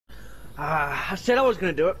I said I was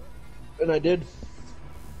gonna do it, and I did.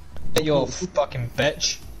 You a fucking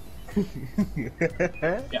bitch. You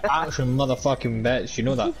actual motherfucking bitch, you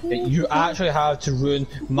know that? You actually have to ruin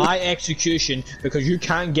my execution because you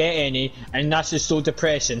can't get any, and that's just so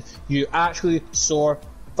depressing. You actually sore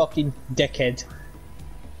fucking dickhead.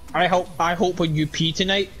 I hope when you pee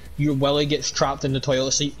tonight, your willy gets trapped in the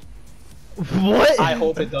toilet seat. What? I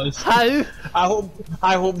hope it does. How?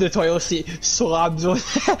 I hope the toilet seat slams on.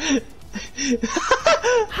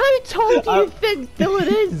 How tall do you think Dylan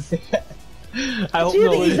is? I hope Do you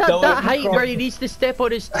think he's at Dylan that height where he needs to step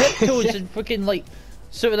on his tiptoes and fucking like,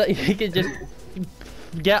 so that he can just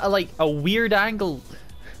get a weird angle?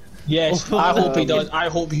 Yes, I hope he does. I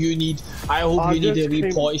hope you need a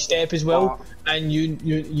wee potty step as well, and you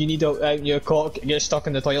need your cock gets stuck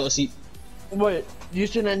in the toilet seat. Wait, you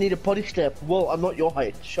saying I need a potty step? Well, I'm not your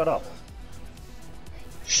height. Shut up.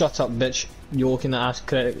 Shut up, bitch. You're looking at ass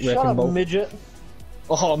credit. Shut up, midget.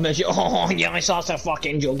 Oh, midget. Oh, yes, that's a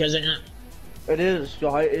fucking joke, isn't it? It is.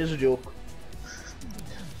 Your height is a joke.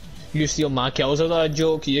 You steal my kills, is that a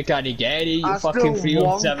joke? You can't get it, you fucking 3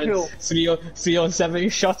 on 7. Kill. 3 on 7,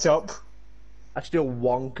 shut up. I steal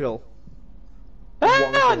 1 kill.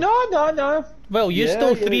 No. Well, you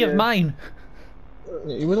stole 3 of mine.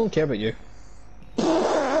 We don't care about you.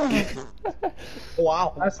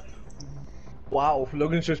 Wow. Wow,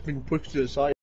 Logan's just been pushed to the side.